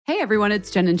Hey everyone, it's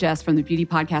Jen and Jess from the beauty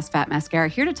podcast Fat Mascara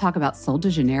here to talk about Sol de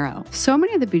Janeiro. So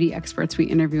many of the beauty experts we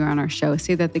interview on our show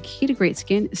say that the key to great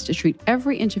skin is to treat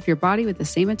every inch of your body with the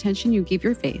same attention you give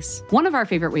your face. One of our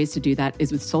favorite ways to do that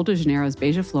is with Sol de Janeiro's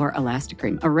Beija Flor Elastic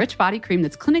Cream, a rich body cream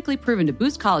that's clinically proven to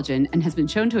boost collagen and has been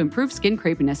shown to improve skin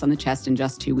crepiness on the chest in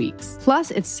just 2 weeks.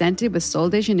 Plus, it's scented with Sol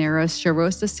de Janeiro's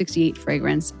Charosta 68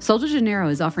 fragrance. Sol de Janeiro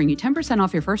is offering you 10%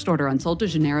 off your first order on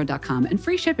soldejaneiro.com and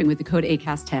free shipping with the code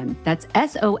ACAST10. That's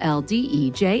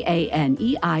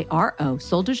SOLDEJANEIRO,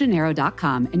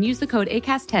 soldejaneiro.com, and use the code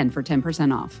ACAST10 for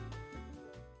 10% off.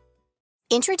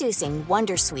 Introducing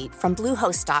Wondersuite from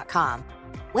Bluehost.com.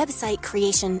 Website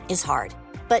creation is hard,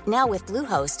 but now with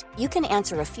Bluehost, you can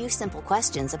answer a few simple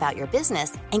questions about your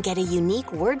business and get a unique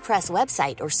WordPress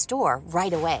website or store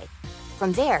right away.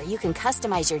 From there, you can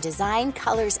customize your design,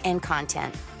 colors, and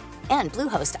content. And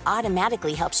Bluehost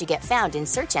automatically helps you get found in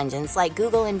search engines like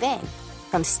Google and Bing.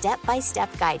 From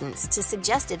step-by-step guidance to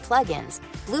suggested plugins,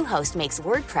 Bluehost makes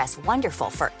WordPress wonderful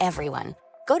for everyone.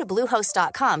 Go to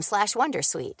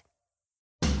bluehost.com/wondersuite.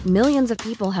 Millions of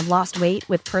people have lost weight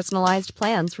with personalized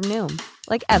plans from Noom.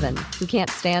 Like Evan, who can't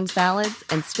stand salads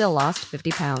and still lost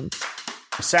 50 pounds.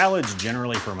 Salads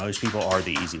generally for most people are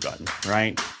the easy button,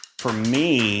 right? For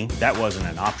me, that wasn't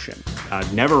an option. I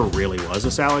never really was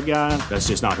a salad guy. That's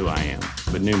just not who I am.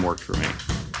 But Noom worked for me.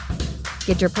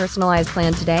 Get your personalized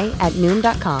plan today at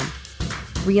Noom.com.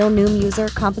 Real Noom user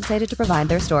compensated to provide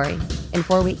their story. In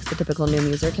 4 weeks, the typical Noom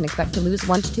user can expect to lose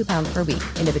 1 to 2 pounds per week.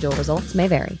 Individual results may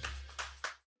vary.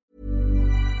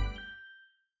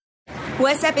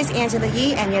 What's up? It's Angela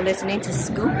Yee, and you're listening to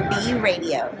Scoop B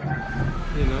Radio.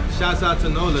 You know, shouts out to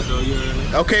Nola, though. You know what I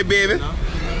mean? Okay, baby. You know?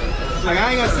 Like,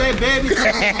 I ain't gonna say baby because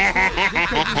you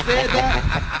said that.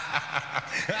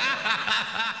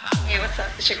 Hey, what's up?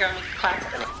 It's your girl, Nikki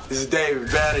Claxton. This is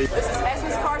David Batty. This is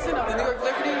Essence Carson of the New York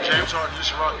Liberty. James Harden,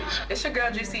 Juicy Rockies. It's your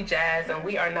girl, Juicy Jazz, and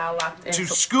we are now locked into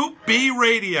Scoop B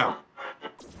Radio.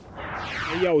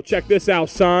 Hey, yo, check this out,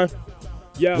 son.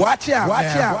 Yo. Watch out.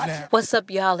 What's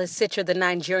up, y'all? It's Citra, the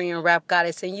Nigerian rap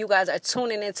goddess, and you guys are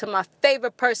tuning into my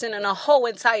favorite person in the whole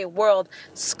entire world,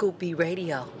 Scoop B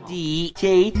Radio.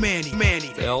 DJ Manny.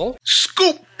 Phil.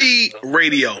 Scoop B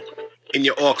Radio in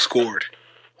your aux cord,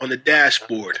 on the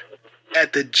dashboard,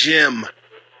 at the gym,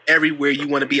 everywhere you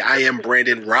want to be. I am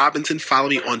Brandon Robinson. Follow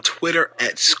me on Twitter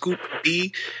at Scoop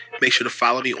B. Make sure to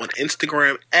follow me on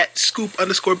Instagram at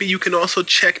Scoop_B. You can also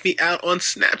check me out on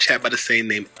Snapchat by the same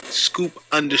name,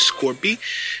 Scoop_B.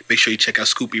 Make sure you check out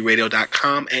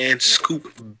ScoopBRadio.com and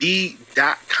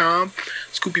ScoopB.com.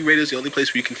 Scoop B Radio is the only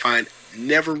place where you can find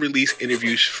never released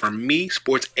interviews from me,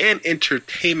 sports and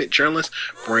entertainment journalist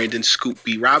Brandon Scoop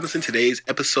B Robinson. Today's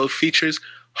episode features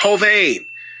Hovain.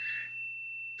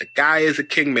 The guy is a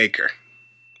kingmaker,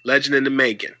 legend in the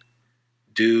making.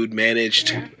 Dude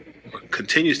managed, or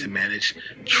continues to manage,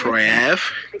 Troy Ave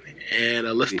and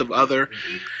a list of other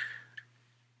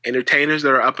entertainers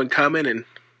that are up and coming, and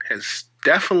has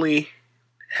definitely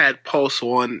had pulse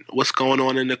on what's going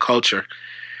on in the culture,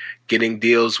 getting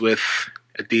deals with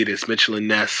Adidas, Mitchell &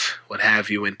 Ness, what have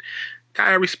you, and guy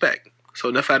I respect. So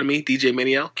enough out of me, DJ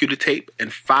Maniel, cue the tape,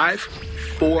 and 5,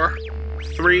 4,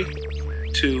 3,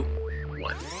 2,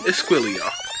 1. It's Squilly,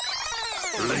 y'all.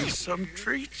 Lay some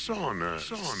treats on us.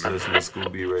 Listen to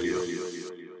Scoop B Radio.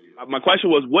 My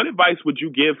question was, what advice would you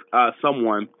give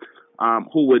someone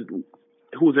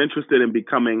who's interested in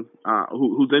becoming,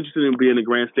 who's interested in being the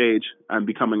grand stage and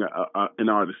becoming an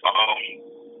artist?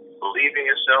 Believe in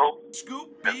yourself.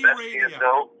 Scoop B Invest in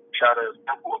yourself. Try to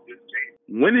support this team.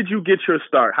 When did you get your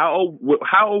start? How old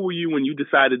were you when you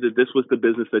decided that this was the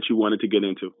business that you wanted to get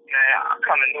into? Man, I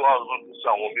kind of knew I was going to do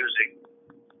something with music.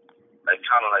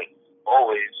 Like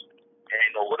always. I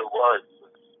didn't know what it was.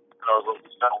 I was going to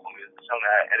do something with music. Something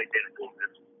that had anything to do with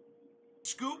this.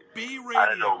 Scoop B Radio. I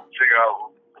didn't know. Figure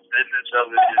out the business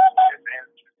of it.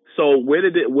 So where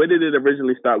did it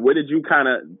originally start? Where did you kind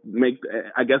of make,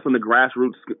 I guess, on the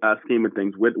grassroots scheme of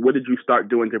things? What did you start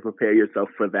doing to prepare yourself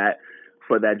for that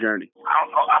journey? I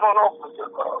don't know if it's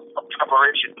a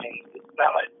preparation thing. It's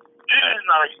not like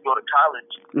you go to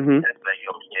college and it's like,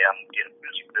 yo, yeah, I'm getting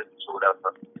music business or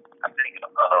whatever. I think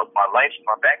my life,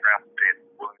 my background prepared.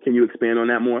 Can you expand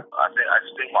on that more? I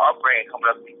just think my upbringing coming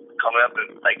up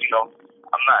and like, you know,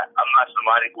 I'm not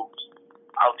somebody who's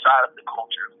outside of the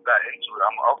culture, got into it.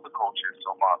 I'm of the culture,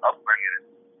 so my upbringing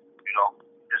is, you know,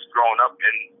 just growing up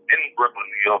in Brooklyn,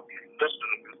 New York,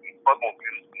 listening to music, fucking with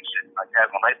music and shit, like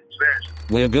have my life experience.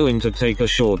 We're going to take a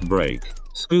short break.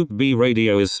 Scoop B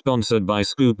Radio is sponsored by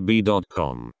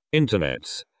ScoopB.com.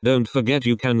 Internets. Don't forget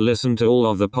you can listen to all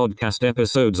of the podcast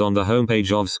episodes on the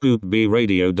homepage of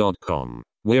ScoopBRadio.com.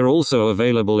 We're also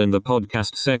available in the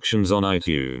podcast sections on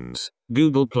iTunes,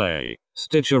 Google Play,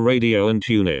 Stitcher Radio and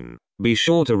TuneIn. Be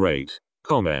sure to rate,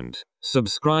 comment,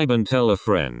 subscribe and tell a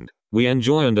friend. We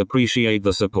enjoy and appreciate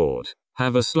the support.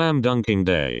 Have a slam dunking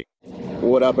day.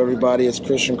 What up, everybody? It's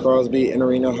Christian Crosby,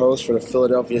 in-arena host for the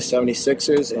Philadelphia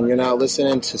 76ers, and you're now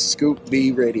listening to Scoop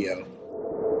B Radio.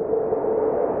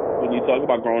 When you talk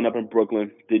about growing up in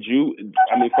Brooklyn,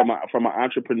 from an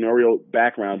entrepreneurial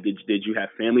background, did you have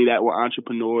family that were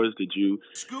entrepreneurs? Did you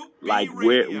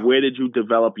where did you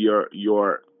develop your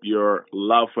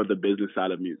love for the business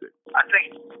side of music? I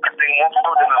think more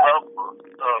so than the love for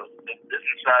the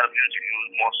business side of music, it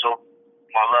was more so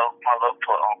my love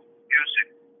for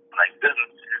music. Like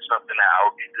business is something that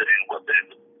I would be good in, whether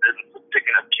it's business of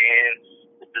picking up cans,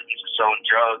 the business of selling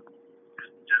drugs,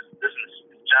 just business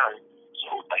in general.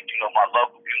 So, my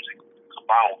love for music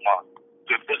combined with my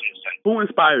good business sense. Who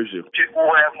inspires you? People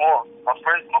who have more. My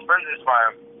friends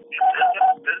inspire me.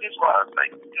 Business-wise,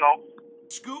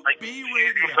 Scoop B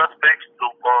Radio. Suspects, the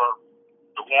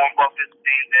Warren Buffett,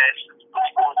 Steve Nash,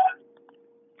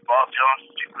 Bob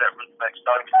Johnson, people that really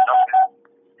started from nothing.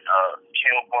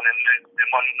 Came up on their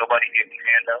money, nobody gave them a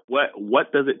handout.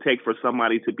 What does it take for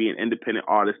somebody to be an independent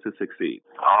artist to succeed?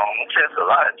 It takes a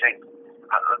lot. It takes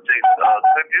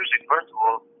good music, first of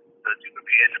all, that you can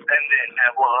be independent and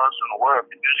have all the hustle in the world.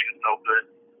 If the music is no good,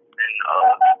 then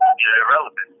you're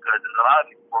irrelevant, because there's a lot of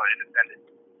people who are independent.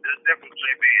 There's a difference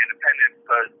between being independent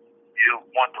because you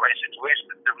want the right situation.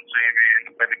 There's a difference between being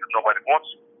independent because nobody wants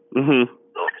you. Mm-hmm.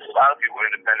 So a lot of people are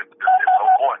independent because there's no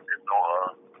want, there's no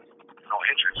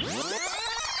interest.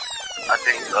 I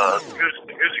think the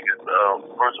music is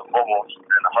first and foremost,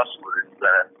 and the hustle is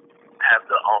that have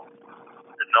the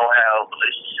know-how,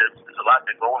 relationships. There's a lot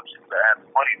that go into it. Have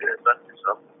money there, that's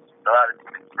yourself. A lot of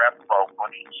people rap about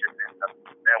money and shit, and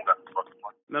they don't got the fucking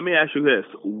money. Let me ask you this: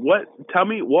 walk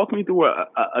me through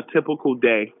a typical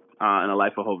day in the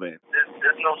life of Hovan.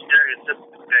 There's no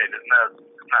stereotypical day. It's not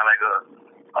like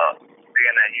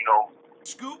being that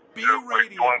Scoop B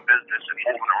Radio doing business and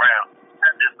moving around.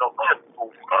 There's no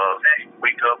typical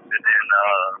wake up and then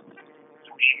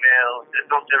do email. There's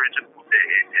no stereotypical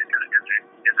day.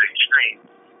 It's extreme.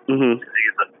 Mm-hmm.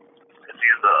 It's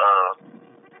either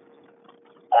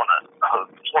on a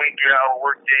 23-hour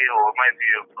work day or it might be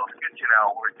a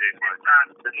 15-hour work day. But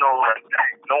there's no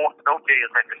day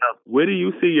is like another. Where do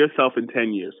you see yourself in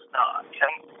 10 years?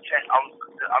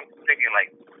 I'm thinking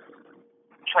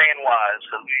plan-wise,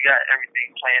 because we got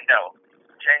everything planned out.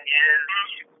 10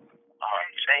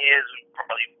 years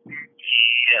probably be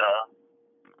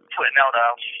putting out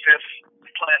our 5th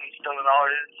platinum selling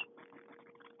artist,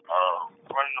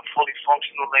 running a fully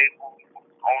functional label,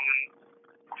 owning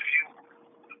a few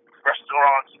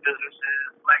restaurants,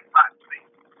 businesses,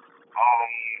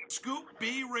 Scoop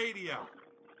B Radio.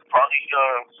 Probably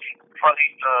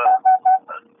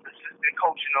assistant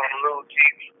coaching on a little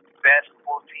team,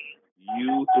 basketball team.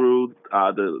 You threw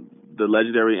the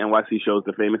legendary NYC shows,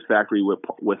 The Famous Factory with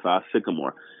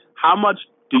Sycamore. How much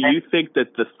do you think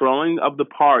that the throwing of the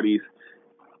parties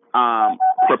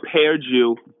prepared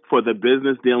you for the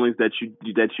business dealings that you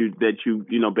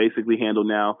basically handle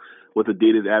now with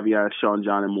Adidas, Avion, Sean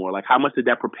John, and more? How much did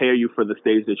that prepare you for the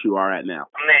stage that you are at now?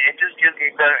 It just gives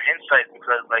me better insight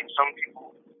because some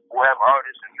people who have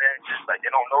artists and managers they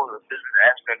don't know the business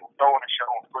aspect of throwing a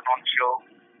show, putting on the show,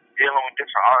 dealing with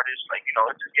different artists.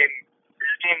 It just gave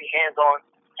me hands-on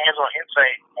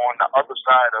insight on the other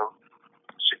side of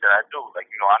shit that I do. I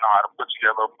know how to put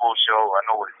together a full show. I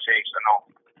know what it takes. I know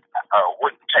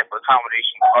what type of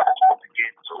accommodation the artist supposed to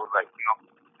get. So it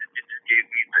just gave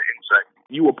me the insight.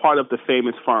 You were part of the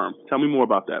Famous Firm. Tell me more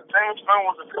about that. Famous Firm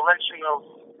was a collection of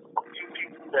a few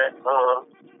people that were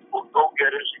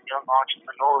go-getters and young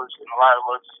entrepreneurs, and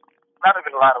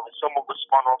some of us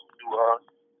spun off to do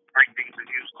great things in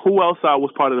music. Who else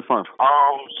was part of the firm?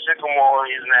 Sycamore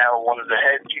is now one of the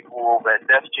head people over at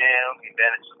Def Jam. He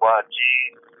managed Squad G.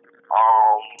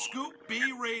 Scoop B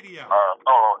Radio.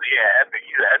 Epic.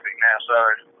 He's Epic now,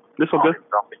 sorry. This one good?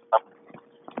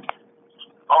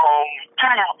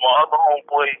 My other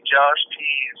homeboy, Josh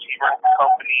Tees, he runs the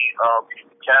company,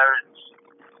 People Carrots,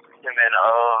 him and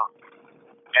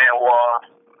Anwar.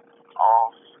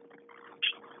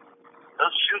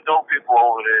 There's a few dope people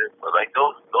over there, but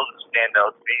those are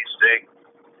standouts. B-Stick,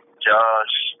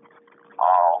 Josh,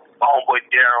 my homeboy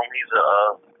Daryl, he's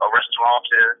a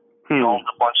restaurateur. He owns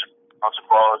a bunch of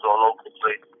bars all over the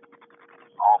place.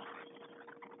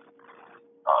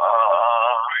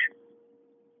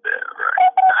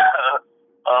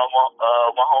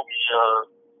 My homie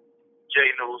Jay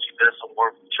News, he does some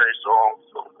work for Trey Songz.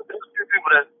 So there's a few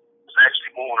people that's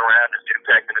actually moving around and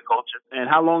impacting the culture. And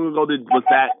how long ago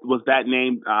was that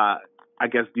name? I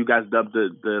guess you guys dubbed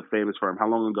the Famous Firm. How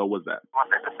long ago was that? I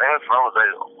think the Famous Firm was like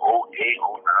 08,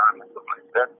 09, something like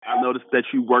that. I noticed that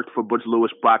you worked for Butch Lewis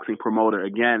Boxing Promoter.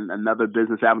 Again, another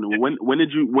business avenue. When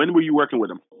were you working with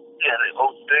him? Yeah, like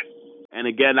 06. And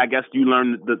again, I guess you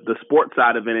learned the sports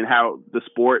side of it and how the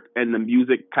sport and the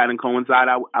music kind of coincide.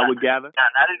 I would gather.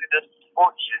 Not even just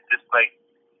sports shit, just like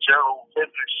general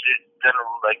business shit,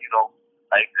 like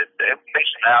like the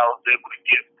information I was able to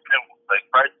get from him was like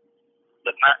right,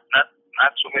 but not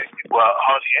too many people,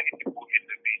 hardly any people get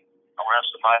to be around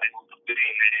somebody who's a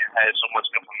billionaire and had so much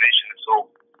information and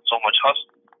so much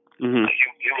hustle. Mm-hmm. Like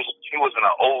he wasn't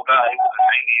an old guy. He was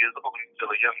 90 years old. He was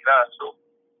still a young guy. So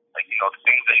like the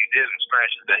things that he did and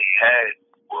experiences that he had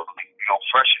were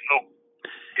fresh and new.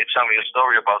 He tell me a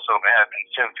story about something that happened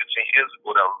 10, 15 years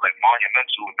ago that was like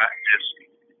monumental, not just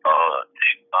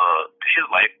his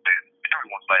life, but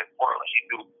everyone's life. He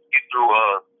threw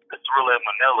the Thriller in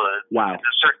Manila. Wow.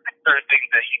 There's certain things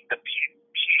that he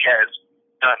has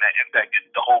done that impacted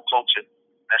the whole culture.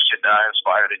 That shit that I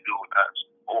aspire to do, and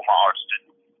all my artists to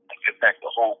do, and impact the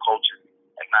whole culture,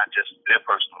 and not just their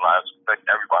personal lives, affect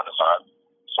everybody's lives.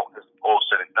 So this all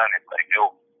said and done, it's like, it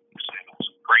was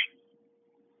great.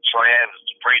 Troy Ave is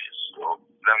the greatest.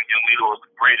 Young Lito was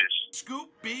the greatest. Scoop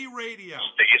B Radio.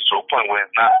 They get to a point where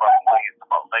it's not about money, it's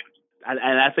about legacy.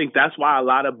 And I think that's why a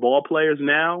lot of ball players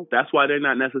now, that's why they're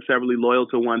not necessarily loyal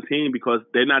to one team, because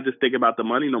they're not just thinking about the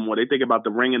money no more. They think about the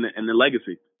ring and the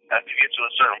legacy. After you get to a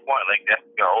certain point, like that,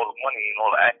 you got all the money and all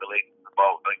the accolades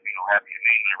about, like, having your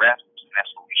name in the rafters, and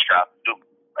that's what we strive to do.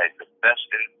 Like, the best,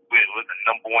 we're the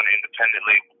number one independent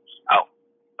labels out.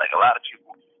 Like, a lot of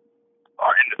people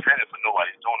are independent, but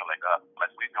nobody's doing it like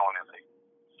we're doing it. Like,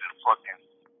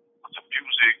 with the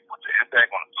music, with the impact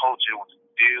on the culture, with the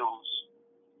deals,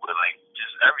 with like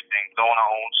just everything, throwing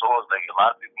our own tours. Like a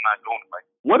lot of people not doing it. Like,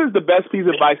 what is the best piece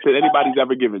of advice that anybody's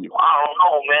ever given you? I don't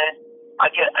know, man. I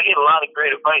get a lot of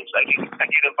great advice. I get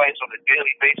advice on a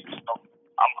daily basis.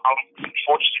 I'm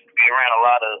fortunate to be around a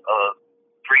lot of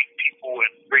great people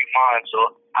and great minds.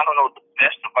 So I don't know the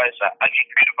best advice. I get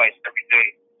great advice every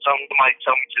day. Somebody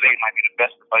tell me today might be the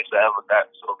best advice I ever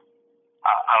got. So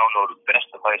I don't know the best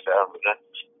advice I ever got.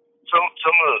 Some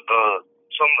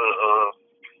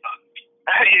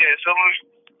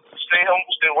stay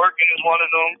humble, stay working is one of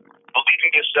them. Believe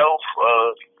in yourself.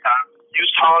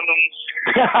 Use condoms.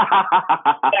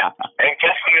 And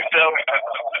get yourself.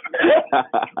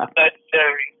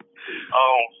 Necessary.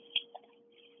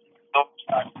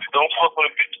 Don't fuck with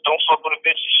a bitch. Don't fuck with a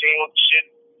bitch. She ain't with the shit.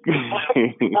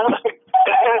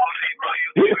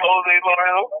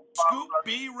 Scoop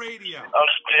B Radio.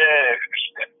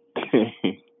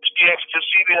 Yeah, to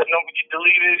see that number get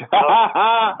deleted.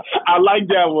 I like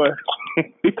that one. On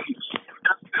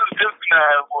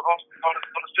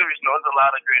a serious note, there's a lot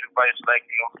of great advice, like,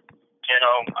 and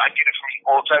I get it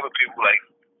from all type of people, like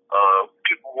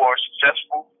people who are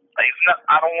successful. Like, it's not,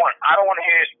 I don't want to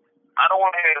hear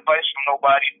advice from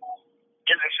nobody who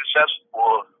isn't successful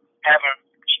or having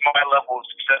my level of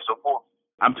success or more.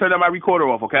 I'm turning my recorder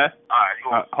off, okay? All right,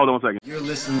 cool. Hold on a second. You're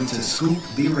listening to Scoop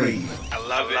B Radio. I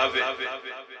love it.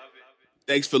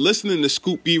 Thanks for listening to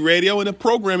Scoop B Radio. And a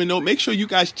programming note, make sure you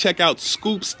guys check out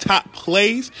Scoop's Top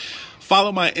Plays.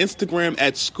 Follow my Instagram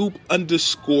at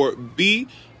Scoop_B.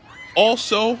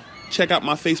 Also, check out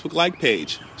my Facebook like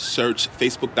page. Search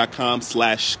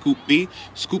facebook.com/ScoopB.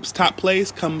 Scoop's Top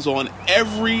Plays comes on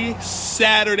every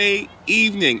Saturday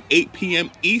evening, 8 p.m.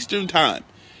 Eastern Time.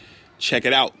 Check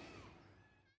it out.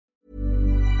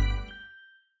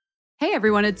 Hey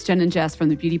everyone, it's Jen and Jess from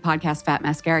the beauty podcast Fat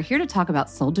Mascara, here to talk about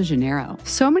Sol de Janeiro.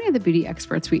 So many of the beauty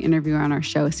experts we interview on our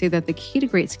show say that the key to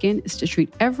great skin is to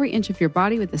treat every inch of your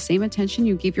body with the same attention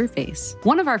you give your face.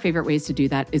 One of our favorite ways to do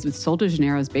that is with Sol de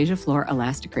Janeiro's Beija Flor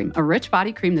Elastic Cream, a rich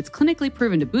body cream that's clinically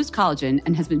proven to boost collagen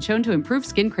and has been shown to improve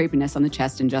skin crepiness on the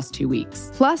chest in just 2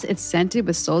 weeks. Plus, it's scented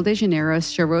with Sol de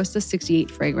Janeiro's Charosta 68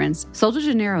 fragrance. Sol de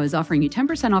Janeiro is offering you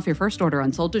 10% off your first order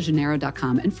on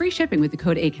soldejaneiro.com and free shipping with the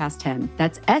code ACAST10.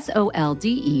 That's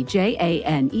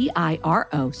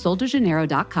SOLDEJANEIRO,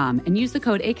 soldejaneiro.com, and use the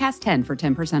code ACAST10 for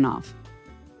 10% off.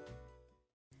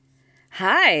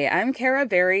 Hi, I'm Kara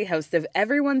Berry, host of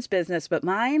Everyone's Business But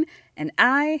Mine, and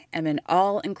I am an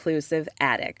all-inclusive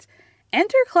addict.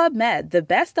 Enter Club Med, the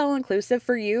best all-inclusive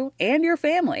for you and your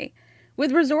family.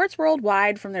 With resorts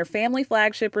worldwide, from their family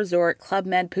flagship resort, Club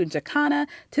Med Punta Cana,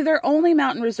 to their only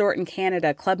mountain resort in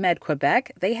Canada, Club Med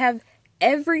Quebec, they have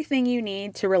everything you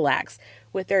need to relax.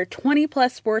 With their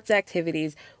 20-plus sports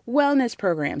activities, wellness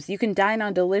programs, you can dine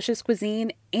on delicious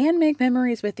cuisine and make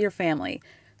memories with your family.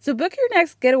 So book your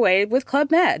next getaway with Club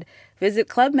Med. Visit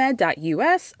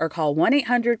clubmed.us or call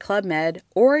 1-800-CLUB-MED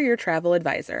or your travel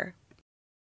advisor.